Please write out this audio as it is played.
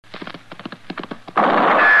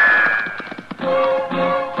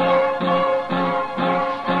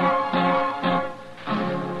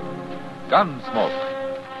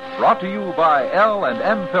Brought to you by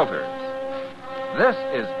L&M Filters. This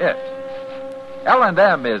is it.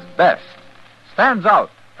 L&M is best. Stands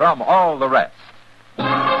out from all the rest.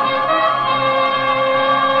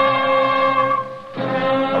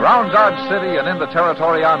 Around Dodge City and in the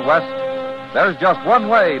territory on West, there's just one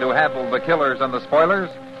way to handle the killers and the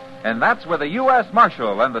spoilers, and that's with a U.S.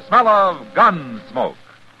 Marshal and the smell of Gunsmoke.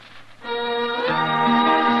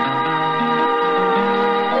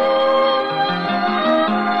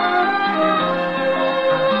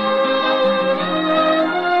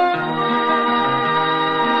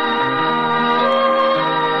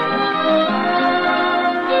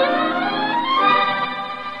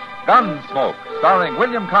 Gunsmoke, starring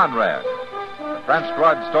William Conrad. The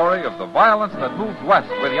transcribed story of the violence that moved west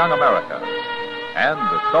with young America. And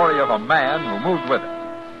the story of a man who moved with it.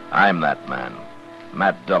 I'm that man.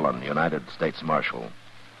 Matt Dillon, United States Marshal.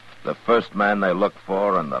 The first man they look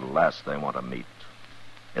for and the last they want to meet.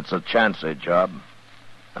 It's a chancy job,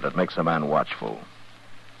 and it makes a man watchful.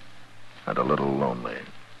 And a little lonely.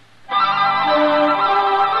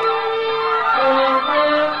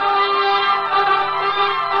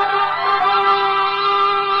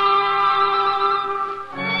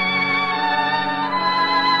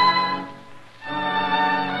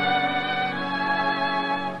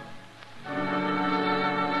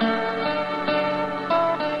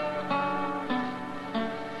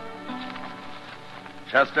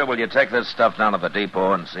 Chester, will you take this stuff down to the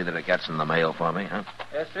depot and see that it gets in the mail for me, huh?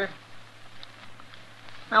 Yes, sir.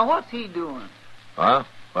 Now, what's he doing? Huh?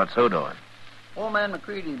 What's who doing? Old man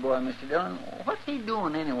McCready's boy, Mr. Dillon. What's he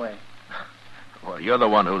doing anyway? Well, you're the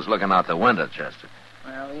one who's looking out the window, Chester.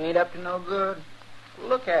 Well, he ain't up to no good.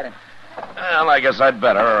 Look at him. Well, I guess I'd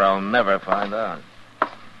better, or I'll never find out.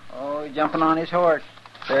 Oh, he's jumping on his horse.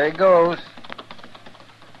 There he goes.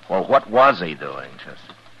 Well, what was he doing,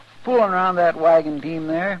 Chester? Fooling around that wagon team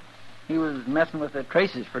there. He was messing with the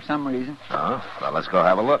traces for some reason. Oh, well, let's go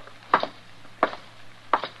have a look.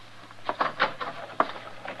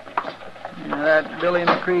 Yeah, that Billy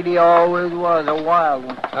McCready always was a wild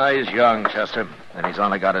one. Oh, he's young, Chester, and he's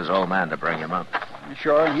only got his old man to bring him up.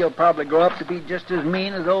 Sure, and he'll probably grow up to be just as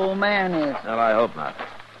mean as the old man is. Well, I hope not.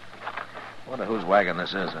 Wonder whose wagon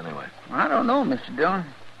this is, anyway. I don't know, Mr. Dillon.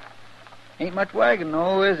 Ain't much wagon,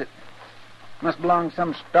 though, is it? Must belong to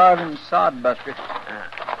some starving sodbuster.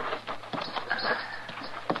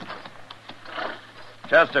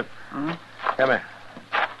 Chester. Hmm? Come here.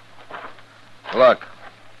 Look,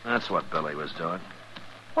 that's what Billy was doing.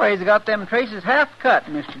 Why, he's got them traces half cut,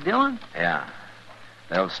 Mr. Dillon. Yeah.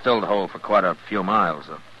 They'll still hold for quite a few miles,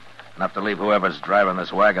 though. Enough to leave whoever's driving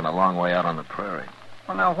this wagon a long way out on the prairie.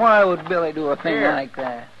 Well, now, why would Billy do a thing like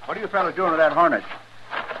that? What are you fellas doing with that harness?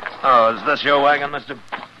 Oh, is this your wagon, mister?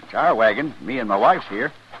 It's our wagon. Me and my wife's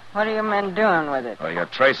here. What are you men doing with it? Well, your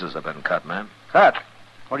traces have been cut, man. Cut?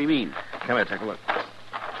 What do you mean? Come here, take a look.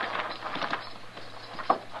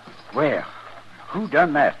 Well, who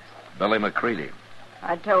done that? Billy McCready.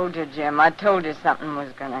 I told you, Jim. I told you something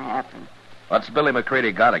was going to happen. What's Billy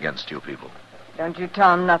McCready got against you people? Don't you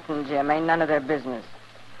tell them nothing, Jim. Ain't none of their business.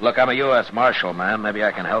 Look, I'm a U.S. Marshal, man. Maybe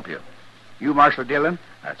I can help you. You Marshal Dillon?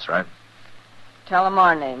 That's right. Tell them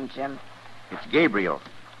our name, Jim. It's Gabriel.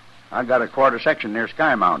 I've got a quarter section near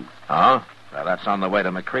Sky Mountain. Oh? Well, that's on the way to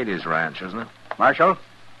McCready's ranch, isn't it? Marshal,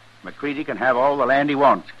 McCready can have all the land he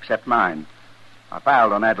wants, except mine. I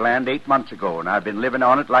filed on that land 8 months ago, and I've been living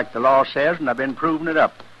on it like the law says, and I've been proving it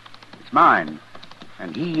up. It's mine,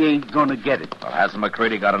 and he ain't going to get it. Well, hasn't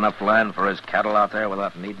McCready got enough land for his cattle out there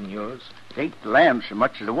without needing yours? It ain't the land so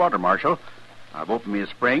much as the water, Marshal. I've opened me a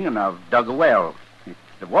spring, and I've dug a well. It's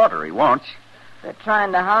the water he wants. They're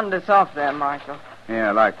trying to hound us off there, Marshal.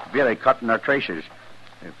 Yeah, like Billy cutting our traces.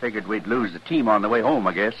 They figured we'd lose the team on the way home,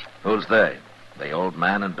 I guess. Who's they? The old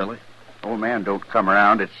man and Billy? Old man don't come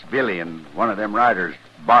around. It's Billy and one of them riders,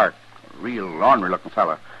 Bart. A real ornery-looking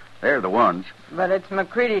fella. They're the ones. But it's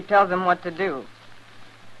McCready tells them what to do.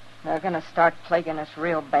 They're going to start plaguing us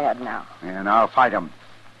real bad now. And I'll fight 'em.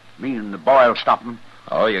 Me and the boy'll stop 'em.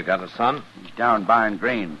 Oh, you got a son? He's down buying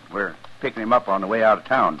grain. We're picking him up on the way out of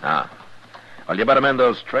town. Ah. Well, you better mend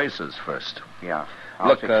those traces first. Yeah.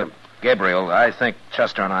 Look, Gabriel, I think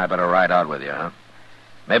Chester and I better ride out with you, huh?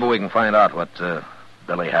 Maybe we can find out what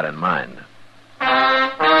Billy had in mind.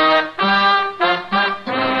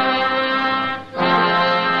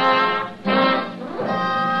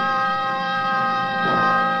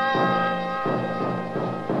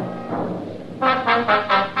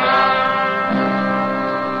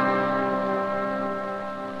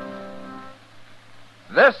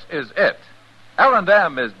 This is it.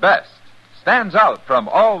 L&M is best. Stands out from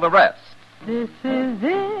all the rest. This is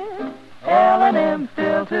it. L&M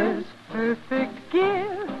filters, perfect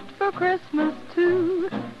gift for Christmas too.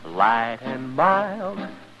 Light and mild.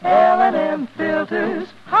 L&M filters,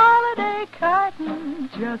 holiday carton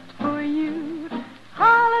just for you.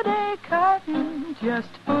 Holiday carton just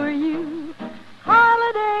for you.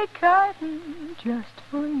 Holiday carton just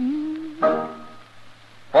for you.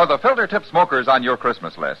 For the filter tip smokers on your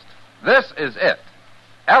Christmas list, this is it.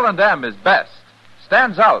 L&M is best,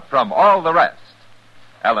 stands out from all the rest.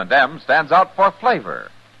 L&M stands out for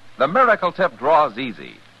flavor. The miracle tip draws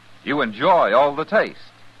easy. You enjoy all the taste.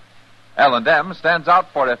 L&M stands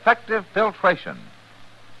out for effective filtration.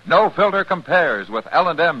 No filter compares with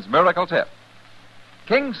L&M's miracle tip.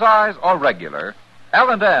 King size or regular,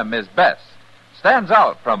 L&M is best, stands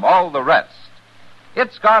out from all the rest.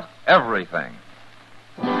 It's got everything.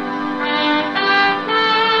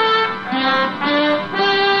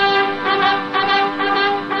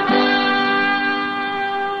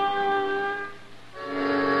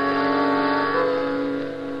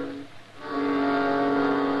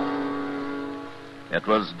 It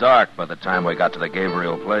was dark by the time we got to the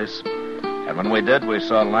Gabriel place, and when we did, we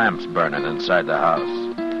saw lamps burning inside the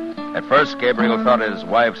house. At first, Gabriel thought his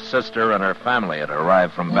wife's sister and her family had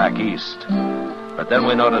arrived from back east, but then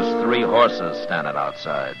we noticed 3 horses standing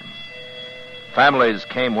outside. Families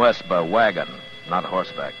came west by wagon, not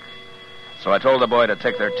horseback. So I told the boy to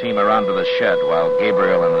take their team around to the shed while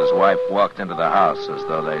Gabriel and his wife walked into the house as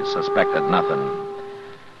though they suspected nothing.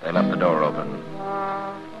 They left the door open.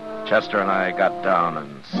 Chester and I got down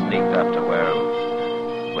and sneaked up to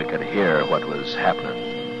where we could hear what was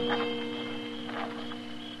happening.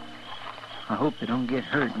 I hope they don't get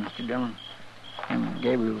hurt, Mr. Dillon. Him and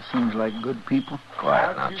Gabriel seems like good people.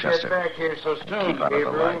 Quiet now, Chester. How did you get back here so soon, Keep out of the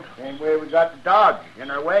Gabriel? light. Same way we got the dog in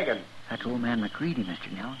our wagon. That's old man McCready,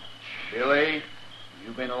 Mr. Dillon. Billy,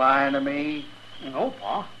 you been lying to me? No,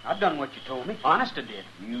 Pa. I done what you told me. Honest, I did.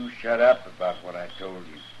 You shut up about what I told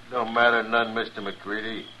you. Don't matter none, Mr.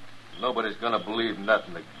 McCready. Nobody's going to believe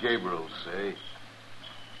nothing that Gabriel say.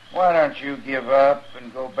 Why don't you give up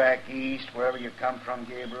and go back east, wherever you come from,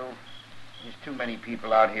 Gabriel? There's too many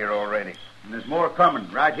people out here already. And there's more coming,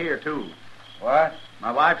 right here, too. What?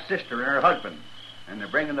 My wife's sister and her husband. And they're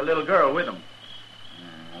bringing the little girl with them.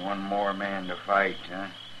 One more man to fight, huh?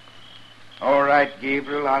 All right,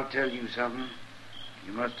 Gabriel, I'll tell you something.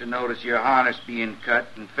 You must have noticed your harness being cut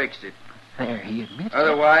and fixed it. There, he admits.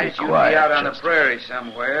 Otherwise, Be you'd quiet, be out on the Chester. prairie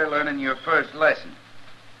somewhere learning your first lesson.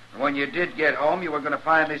 And when you did get home, you were going to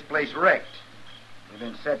find this place wrecked. We've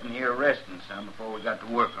been sitting here resting some before we got to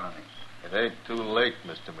work on it. It ain't too late,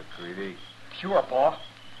 Mr. McCready. Sure, Pa.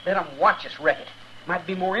 Let 'em watch us wreck it. Might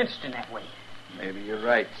be more interesting that way. Maybe you're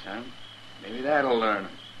right, son. Maybe that'll learn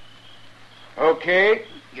 'em. Okay,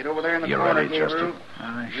 get over there in the You corner, ready, Chester? Gabriel. I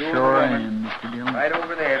You and sure the woman. am, Mr. Dillon. Right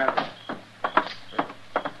over there. Now.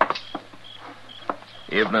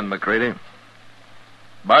 Evening, McCready.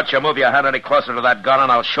 Bart, you move your hand any closer to that gun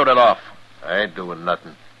and I'll shoot it off. I ain't doing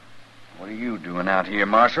nothing. What are you doing out here,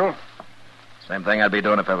 Marshal? Same thing I'd be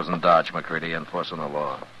doing if I was in Dodge, McCready, enforcing the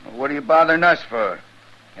law. Well, what are you bothering us for?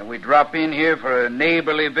 Can we drop in here for a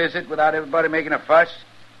neighborly visit without everybody making a fuss?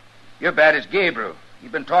 You're bad as Gabriel.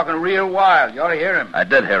 You've been talking real wild. You ought to hear him. I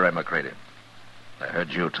did hear him, McCready. I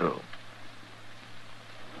heard you, too.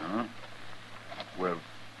 Huh? Well,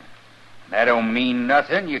 that don't mean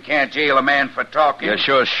nothing. You can't jail a man for talking. You're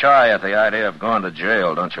sure shy at the idea of going to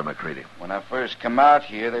jail, don't you, McCready? When I first come out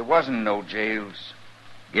here, there wasn't no jails.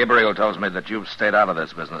 Gabriel tells me that you've stayed out of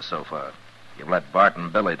this business so far. You've let Bart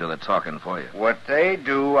and Billy do the talking for you. What they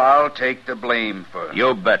do, I'll take the blame for.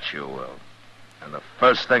 You bet you will. And the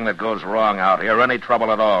first thing that goes wrong out here, any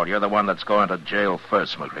trouble at all, you're the one that's going to jail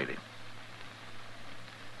first, McCready.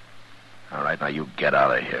 All right, now you get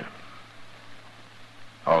out of here.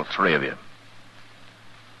 All 3 of you.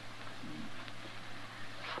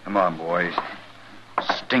 Come on, boys.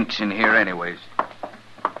 Stinks in here anyways.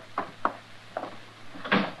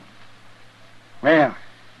 Well,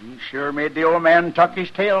 you sure made the old man tuck his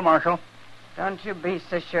tail, Marshal. Don't you be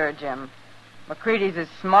so sure, Jim. McCready's as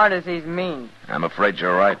smart as he's mean. I'm afraid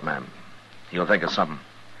you're right, ma'am. He'll think of something.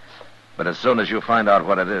 But as soon as you find out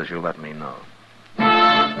what it is, you'll let me know.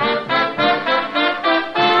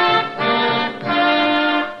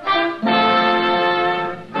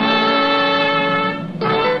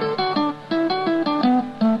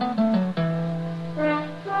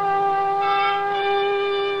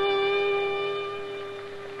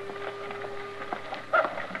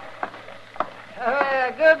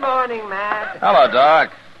 Good morning, Matt. Hello,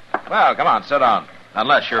 Doc. Well, come on, sit down.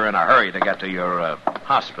 Unless you're in a hurry to get to your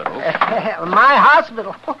hospital. My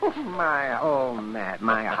hospital? Oh, Matt,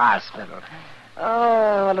 my hospital.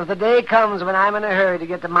 Oh, well, if the day comes when I'm in a hurry to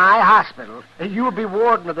get to my hospital, you'll be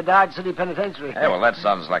warden of the Dodge City Penitentiary. Hey, well, that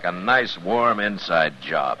sounds like a nice, warm inside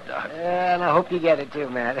job, Doc. And I hope you get it, too,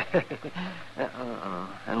 Matt.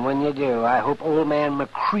 And when you do, I hope old man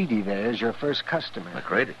McCready there is your first customer.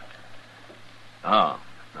 McCready? Oh,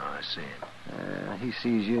 no, I see him. He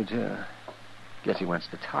sees you, too. Guess he wants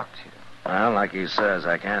to talk to you. Well, like he says,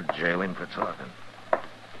 I can't jail him for talking.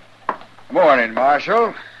 Morning,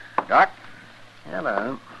 Marshal. Doc?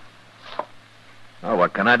 Hello. Oh,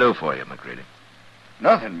 what can I do for you, McCready?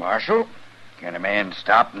 Nothing, Marshal. Can a man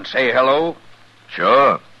stop and say hello?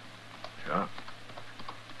 Sure. All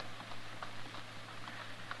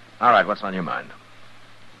right, what's on your mind?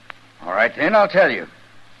 All right, then, I'll tell you.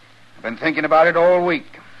 I've been thinking about it all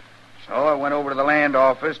week. So I went over to the land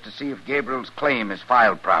office to see if Gabriel's claim is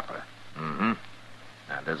filed proper. Mm-hmm.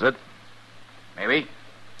 And is it? Maybe.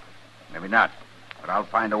 Maybe not. But I'll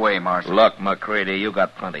find a way, Marshal. Look, McCready, you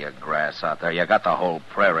got plenty of grass out there. You got the whole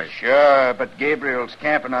prairie. Sure, but Gabriel's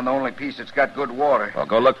camping on the only piece that's got good water. Well,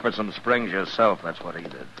 go look for some springs yourself. That's what he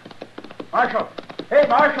did. Marshal! Hey,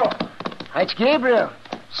 Marshal! It's Gabriel.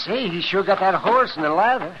 Say, he sure got that horse and the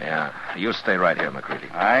lather. Yeah, you stay right here, McCready.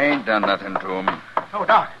 I ain't done nothing to him. Oh,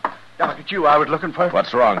 Doc. Doc, it's you I was looking for.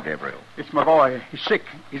 What's wrong, Gabriel? It's my boy. He's sick.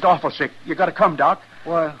 He's awful sick. You got to come, Doc.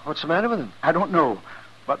 Why, what's the matter with him? I don't know.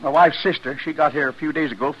 But my wife's sister, she got here a few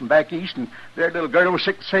days ago from back east, and their little girl was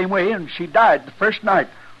sick the same way, and she died the first night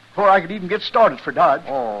before I could even get started for Dodge.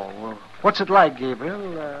 Oh, well, what's it like,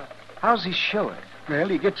 Gabriel? How's he showing? Well,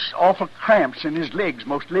 he gets awful cramps in his legs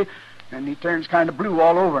mostly, and he turns kind of blue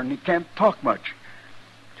all over, and he can't talk much.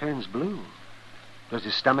 Turns blue? Does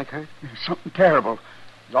his stomach hurt? Something terrible.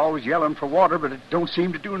 He's always yelling for water, but it don't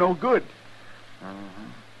seem to do no good. Uh-huh.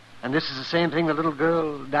 And this is the same thing the little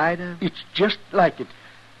girl died of? It's just like it.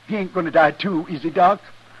 He ain't going to die, too, is he, Doc?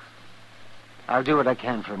 I'll do what I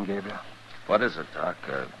can for him, Gabriel. What is it, Doc?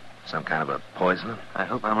 Some kind of a poison? I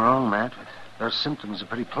hope I'm wrong, Matt, but those symptoms are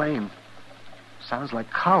pretty plain. Sounds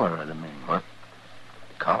like cholera to me. What?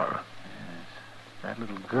 Cholera? Yes. That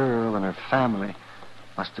little girl and her family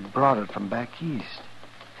must have brought it from back east.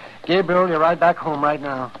 Gabriel, you ride back home right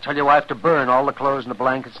now. Tell your wife to burn all the clothes and the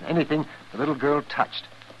blankets and anything the little girl touched.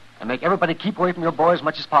 And make everybody keep away from your boy as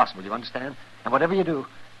much as possible, you understand? And whatever you do,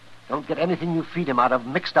 don't get anything you feed him out of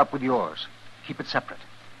mixed up with yours. Keep it separate.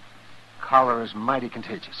 Cholera is mighty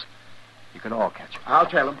contagious. You can all catch it. I'll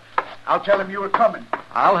tell him. I'll tell him you were coming.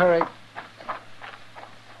 I'll hurry.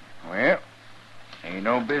 Well, ain't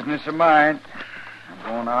no business of mine. I'm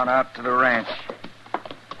going on out to the ranch.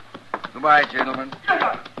 Goodbye, gentlemen.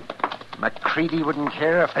 McCready wouldn't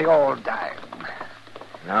care if they all died.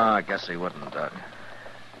 No, I guess he wouldn't, Doc.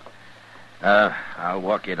 I'll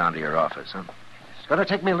walk you down to your office, huh? It's going to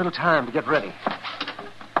take me a little time to get ready.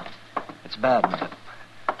 It's bad, Matt.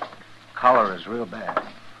 Cholera is real bad.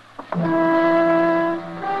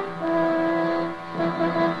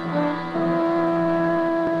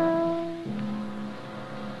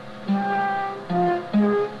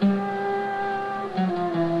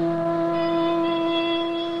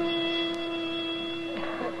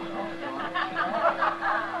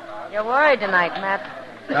 You're worried tonight, Matt.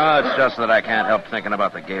 No, it's just that I can't help thinking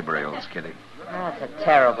about the Gabriels, Kitty. That's a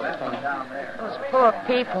terrible thing. Those poor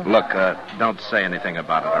people. Look, don't say anything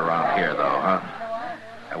about it around here, though, huh?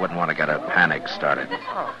 I wouldn't want to get a panic started.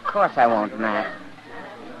 Oh, of course I won't, Matt.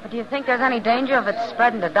 But do you think there's any danger of it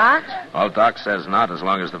spreading to Doc? Well, Doc says not, as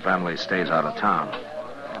long as the family stays out of town.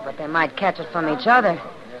 But they might catch it from each other.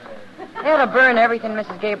 They ought to burn everything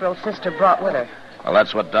Mrs. Gabriel's sister brought with her. Well,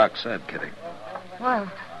 that's what Doc said, Kitty. Well,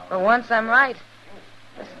 for once I'm right.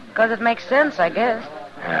 Just because it makes sense, I guess.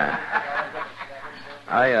 Yeah.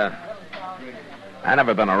 I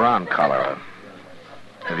never been around cholera.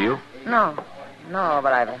 Have you? No,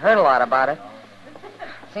 but I've heard a lot about it.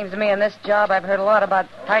 Seems to me in this job I've heard a lot about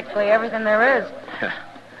practically everything there is.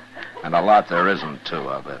 And a lot there isn't, too,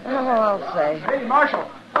 I'll bet. Oh, I'll say. Hey, Marshal!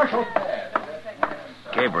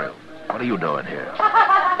 Gabriel, what are you doing here?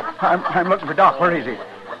 I'm looking for Doc. Where is he?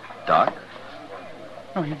 Doc?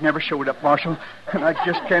 Oh, he never showed up, Marshal, and I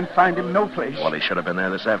just can't find him no place. Well, he should have been there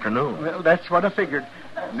this afternoon. Well, that's what I figured.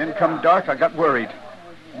 And then come dark, I got worried.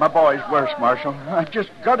 My boy's worse, Marshal. I just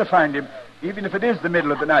got to find him, even if it is the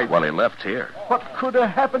middle of the night. Well, he left here. What could have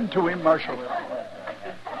happened to him, Marshal?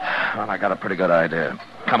 Well, I got a pretty good idea.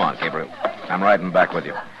 Come on, Gabriel. I'm riding back with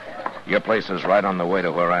you. Your place is right on the way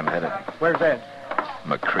to where I'm headed. Where's that?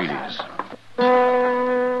 McCready's.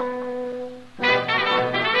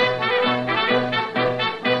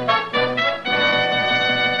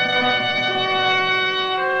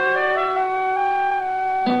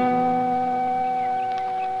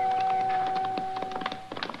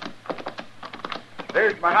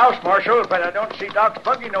 house, Marshal, but I don't see Doc's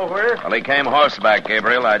buggy nowhere. Well, he came horseback,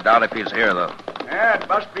 Gabriel. I doubt if he's here, though. Yeah, it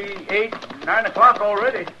must be 8, 9 o'clock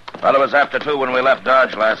already. Well, it was after 2 when we left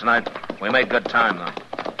Dodge last night. We made good time, though.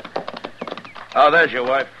 Oh, there's your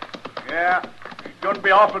wife. Yeah, he's going to be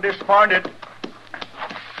awful disappointed.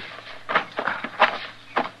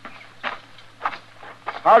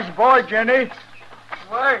 How's the boy, Jenny?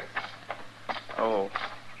 Worse. Oh.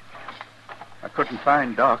 I couldn't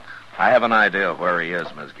find Doc. I have an idea of where he is,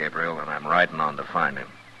 Miss Gabriel, and I'm riding on to find him.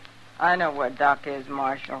 I know where Doc is,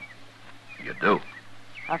 Marshal. You do?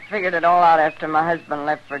 I figured it all out after my husband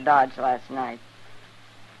left for Dodge last night.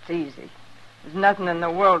 It's easy. There's nothing in the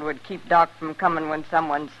world would keep Doc from coming when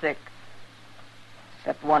someone's sick.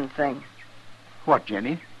 Except one thing. What,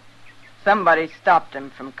 Jenny? Somebody stopped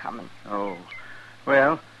him from coming. Oh.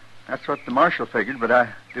 Well, that's what the marshal figured, but I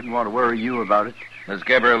didn't want to worry you about it. Miss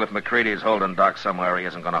Gabriel, if McCready's holding Doc somewhere, he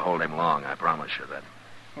isn't going to hold him long. I promise you that.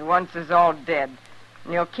 He wants us all dead,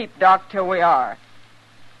 and he'll keep Doc till we are.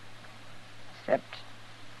 Except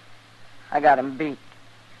I got him beat.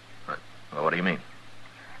 Well, what do you mean?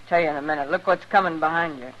 I'll tell you in a minute. Look what's coming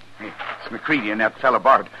behind you. Hey, it's McCready and that fella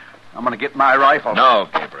Bart. I'm going to get my rifle. No,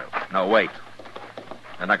 Gabriel. No, wait.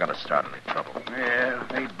 They're not going to start any trouble. Yeah,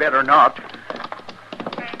 they better not.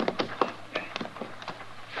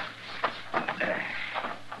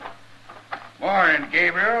 Morning,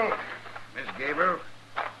 Gabriel. Miss Gabriel.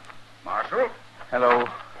 Marshal. Hello.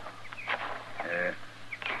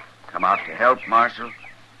 Come out to help, Marshal?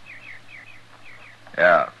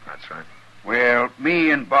 Yeah, that's right. Well,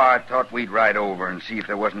 me and Bart thought we'd ride over and see if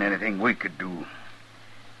there wasn't anything we could do.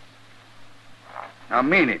 Now,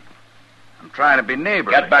 mean it. I'm trying to be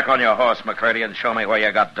neighborly. Get back on your horse, McCready, and show me where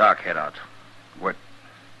you got Doc hid out. What?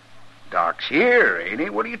 Doc's here, ain't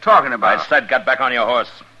he? What are you talking about? I said get back on your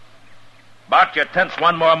horse. Bart, you tense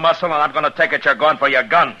one more muscle, and I'm going to take it you're going for your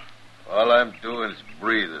gun. All I'm doing is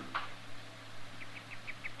breathing.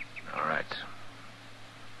 All right.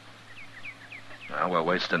 Now, we're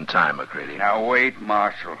wasting time, McCready. Now, wait,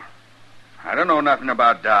 Marshal. I don't know nothing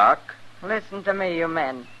about Doc. Listen to me, you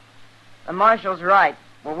men. The marshal's right.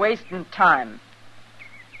 We're wasting time.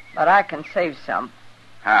 But I can save some.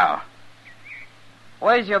 How?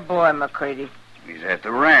 Where's your boy, McCready? He's at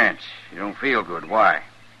the ranch. You don't feel good. Why?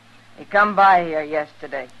 He come by here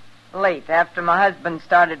yesterday. Late, after my husband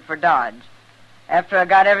started for Dodge. After I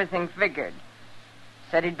got everything figured.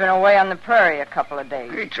 Said he'd been away on the prairie a couple of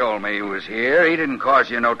days. He told me he was here. He didn't cause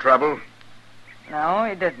you no trouble. No,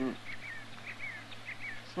 he didn't.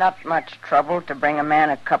 It's not much trouble to bring a man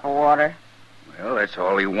a cup of water. Well, that's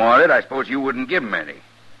all he wanted. I suppose you wouldn't give him any.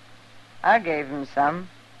 I gave him some.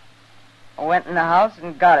 I went in the house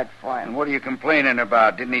and got it for him. And what are you complaining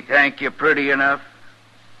about? Didn't he thank you pretty enough?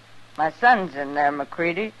 My son's in there,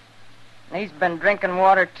 McCready. And he's been drinking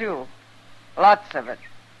water, too. Lots of it.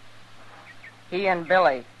 He and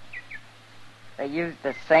Billy, they used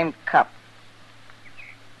the same cup.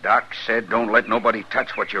 Doc said don't let nobody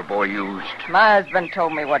touch what your boy used. My husband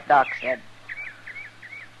told me what Doc said.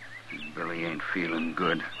 Billy ain't feeling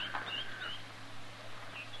good.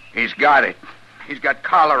 He's got it. He's got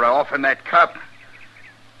cholera off in that cup.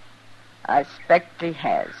 I expect he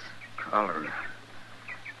has. Cholera.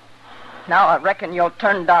 Now I reckon you'll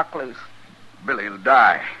turn Doc loose. Billy'll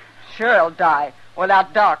die. Sure he'll die.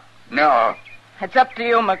 Without Doc. No. It's up to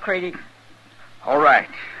you, McCready. All right.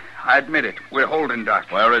 I admit it. We're holding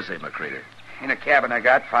Doc. Where is he, McCready? In a cabin I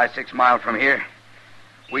got 5-6 miles from here.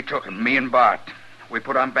 We took him, me and Bart. We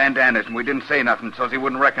put on bandanas and we didn't say nothing so he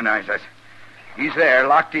wouldn't recognize us. He's there,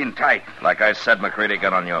 locked in tight. Like I said, McCready,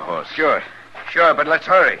 get on your horse. Sure, but let's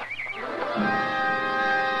hurry.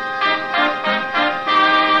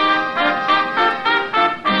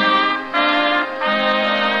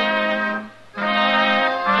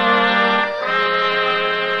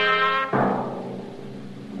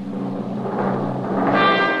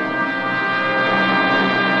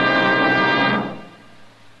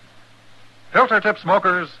 Filter tip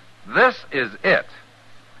smokers, this is it.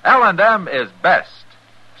 L&M is best.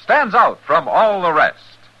 Stands out from all the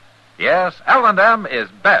rest. Yes, L&M is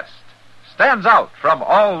best. Stands out from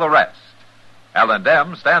all the rest.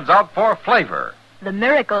 L&M stands out for flavor. The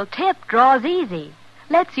miracle tip draws easy.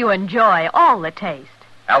 Lets you enjoy all the taste.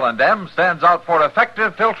 L&M stands out for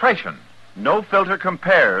effective filtration. No filter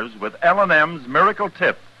compares with L&M's Miracle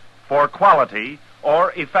Tip for quality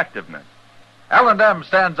or effectiveness. L&M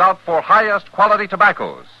stands out for highest quality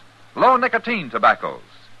tobaccos, low nicotine tobaccos,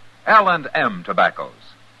 L&M tobaccos,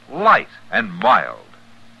 light and mild.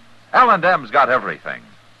 L&M's got everything,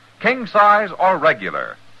 king size or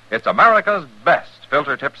regular. It's America's best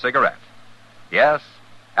filter tip cigarette. Yes,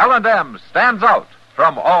 L&M stands out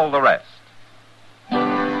from all the rest.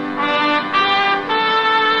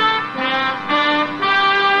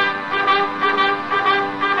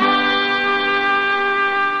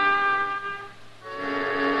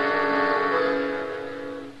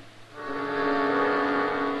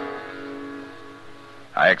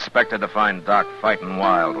 I expected to find Doc fighting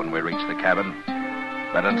wild when we reached the cabin,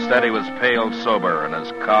 but instead he was pale, sober, and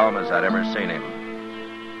as calm as I'd ever seen him.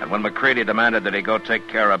 And when McCready demanded that he go take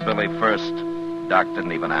care of Billy first, Doc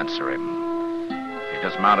didn't even answer him. He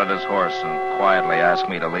just mounted his horse and quietly asked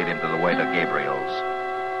me to lead him to the way to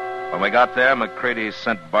Gabriel's. When we got there, McCready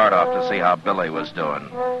sent Bart off to see how Billy was doing,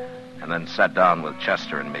 and then sat down with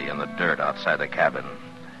Chester and me in the dirt outside the cabin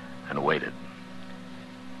and waited.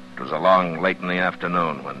 It was along late in the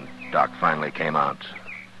afternoon when Doc finally came out,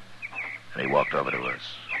 and he walked over to us.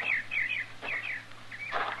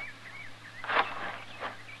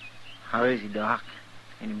 How is he, Doc?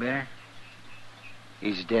 Any better?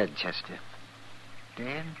 He's dead, Chester.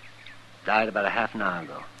 Dead? Died about a half an hour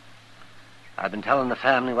ago. I've been telling the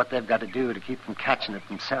family what they've got to do to keep from catching it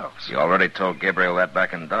themselves. You already told Gabriel that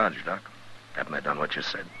back in Dodge, Doc. Haven't they done what you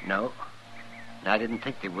said? No. And I didn't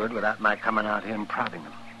think they would without my coming out here and prodding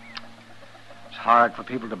them. It's hard for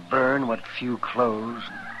people to burn what few clothes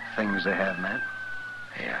and things they have, man.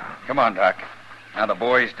 Yeah. Come on, Doc. Now the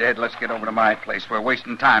boy's dead. Let's get over to my place. We're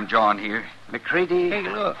wasting time, John, here. McCready... Hey,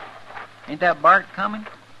 look. Ain't that Bart coming?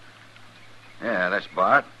 Yeah, that's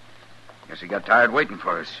Bart. Guess he got tired waiting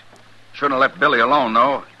for us. Shouldn't have left Billy alone,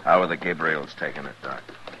 though. How are the Gabriels taking it, Doc?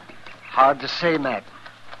 Hard to say, Matt.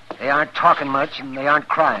 They aren't talking much, and they aren't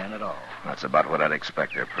crying at all. That's about what I'd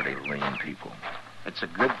expect. They're pretty lean people. It's a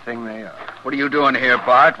good thing they are. What are you doing here,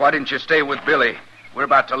 Bart? Why didn't you stay with Billy? We're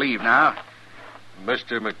about to leave now.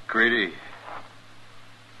 Mr. McCready.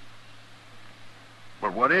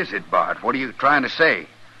 Well, what is it, Bart? What are you trying to say?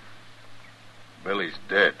 Billy's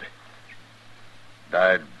dead.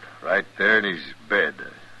 Died right there in his bed.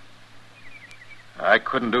 I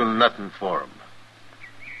couldn't do nothing for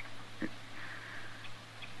him.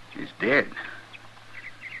 He's dead.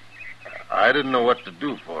 I didn't know what to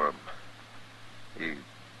do for him. He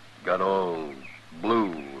got all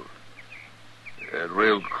blue,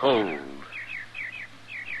 real cold,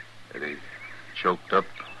 and he choked up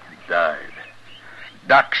and died.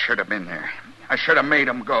 Doc should have been there. I should have made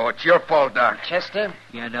him go. It's your fault, Doc. Chester?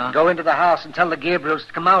 Yeah, Doc? Go into the house and tell the Gabriels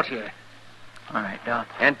to come out here. All right, Doc.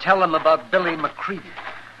 And tell them about Billy McCready.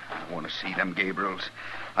 I don't want to see them Gabriels.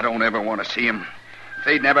 I don't ever want to see him. If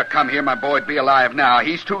they'd never come here, my boy'd be alive now.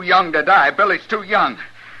 He's too young to die. Billy's too young.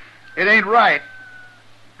 It ain't right.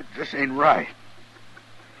 It just ain't right.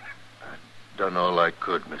 I done all I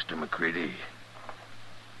could, Mr. McCready.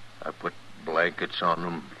 I put blankets on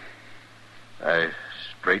him. I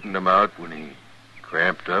straightened him out when he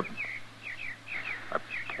cramped up. I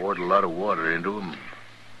poured a lot of water into him.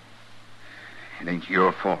 It ain't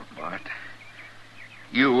your fault, Bart.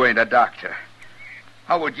 You ain't a doctor.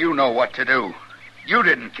 How would you know what to do? You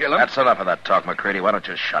didn't kill him. That's enough of that talk, McCready. Why don't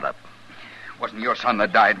you shut up? It wasn't your son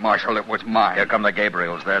that died, Marshal. It was mine. Here come the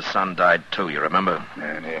Gabriels. Their son died, too, you remember?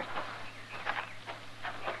 Yeah.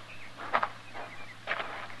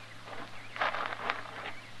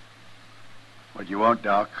 What do you want,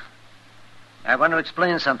 Doc? I want to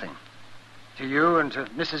explain something. To you and to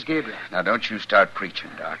Mrs. Gabriel. Now, don't you start preaching,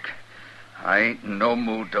 Doc. I ain't in no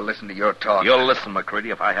mood to listen to your talk. You'll listen, McCready,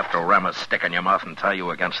 if I have to ram a stick in your mouth and tie you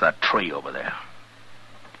against that tree over there.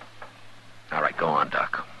 All right, go on,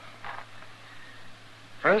 Doc.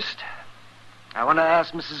 First, I want to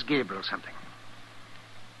ask Mrs. Gabriel something.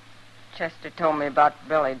 Chester told me about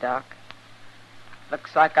Billy, Doc.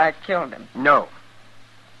 Looks like I killed him. No.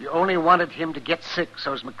 You only wanted him to get sick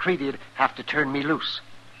so as McCready'd have to turn me loose.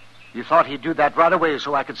 You thought he'd do that right away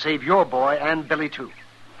so I could save your boy and Billy, too.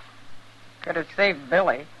 Could have saved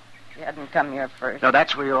Billy if he hadn't come here first. No,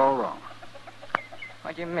 that's where you're all wrong.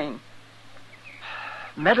 What do you mean?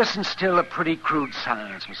 Medicine's still a pretty crude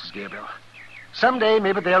science, Mrs. Gabriel. Someday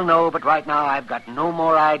maybe they'll know, but right now I've got no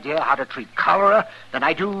more idea how to treat cholera than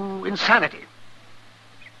I do insanity.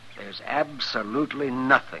 There's absolutely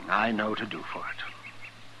nothing I know to do for it.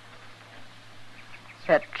 Is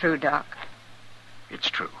that true, Doc? It's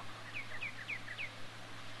true.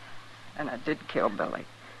 And I did kill Billy.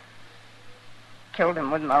 Killed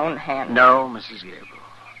him with my own hand. No, Mrs. Gabriel.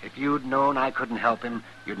 If you'd known I couldn't help him,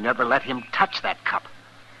 you'd never let him touch that cup.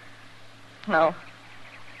 No.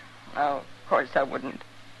 No, of course I wouldn't.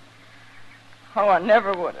 Oh, I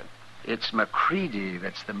never would have. It's McCready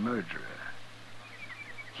that's the murderer.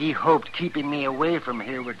 He hoped keeping me away from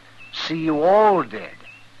here would see you all dead.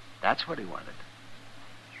 That's what he wanted.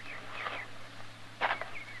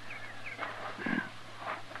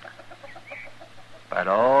 But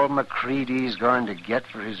all McCready's going to get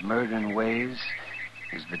for his murdering ways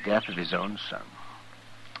is the death of his own son.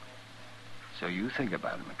 So you think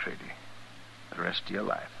about it, McCready, the rest of your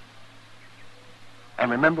life. And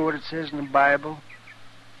remember what it says in the Bible?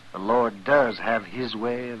 The Lord does have his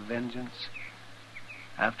way of vengeance,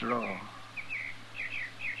 after all.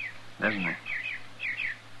 Doesn't he?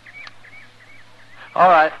 All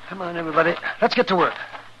right, come on, everybody. Let's get to work.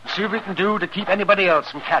 See what we can do to keep anybody else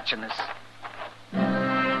from catching us.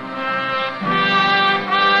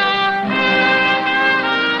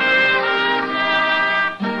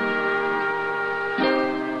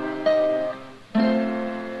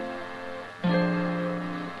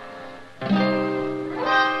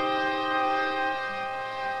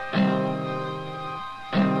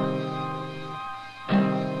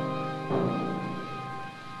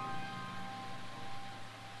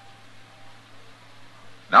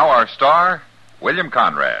 Now our star, William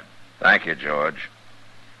Conrad. Thank you, George.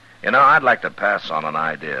 You know, I'd like to pass on an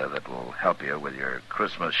idea that will help you with your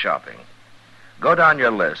Christmas shopping. Go down your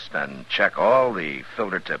list and check all the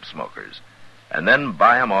filter tip smokers, and then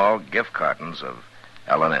buy them all gift cartons of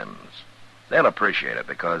L&M's. They'll appreciate it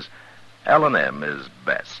because L&M is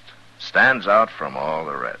best, stands out from all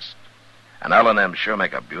the rest. And L&M sure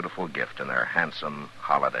make a beautiful gift in their handsome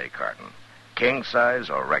holiday carton, king size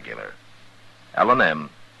or regular. L&M,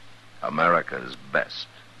 America's best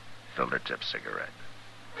filter tip cigarette.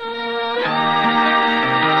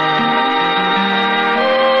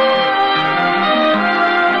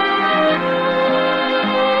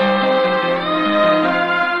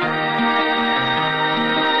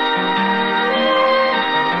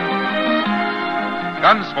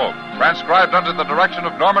 Gunsmoke, transcribed under the direction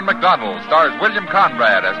of Norman MacDonald, stars William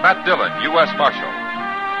Conrad as Matt Dillon, U.S. Marshal.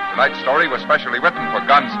 Tonight's story was specially written for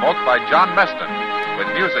Gunsmoke by John Meston, with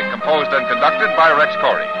music composed and conducted by Rex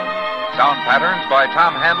Corey. Sound patterns by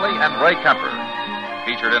Tom Hanley and Ray Kemper.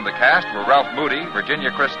 Featured in the cast were Ralph Moody,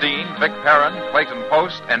 Virginia Christine, Vic Perrin, Clayton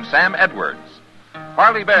Post, and Sam Edwards.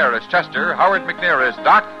 Harley Bear is Chester, Howard McNear is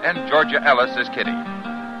Doc, and Georgia Ellis is Kitty.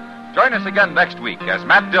 Join us again next week as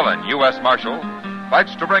Matt Dillon, U.S. Marshal,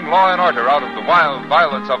 fights to bring law and order out of the wild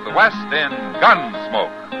violence of the West in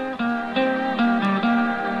Gunsmoke.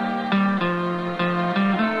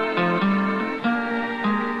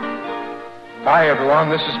 Hi, everyone.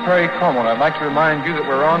 This is Perry Como, and I'd like to remind you that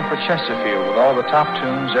we're on for Chesterfield with all the top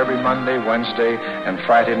tunes every Monday, Wednesday, and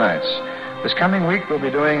Friday nights. This coming week, we'll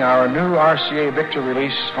be doing our new RCA Victor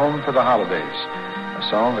release, Home for the Holidays, a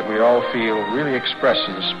song that we all feel really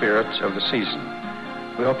expresses the spirit of the season.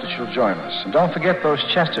 We hope that you'll join us. And don't forget those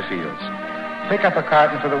Chesterfields. Pick up a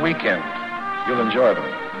carton for the weekend. You'll enjoy them.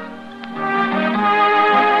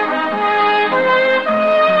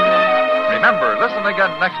 Remember, listen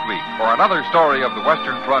again next week for another story of the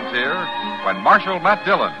Western frontier when Marshal Matt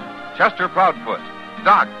Dillon, Chester Proudfoot,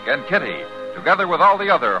 Doc, and Kitty, together with all the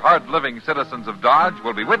other hard-living citizens of Dodge,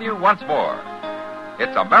 will be with you once more.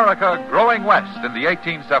 It's America growing west in the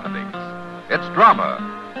 1870s. It's drama.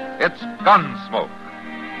 It's Gunsmoke.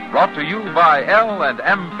 Brought to you by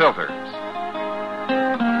L&M Filters.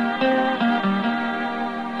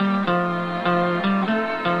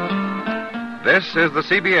 This is the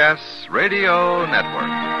CBS Radio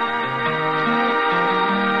Network.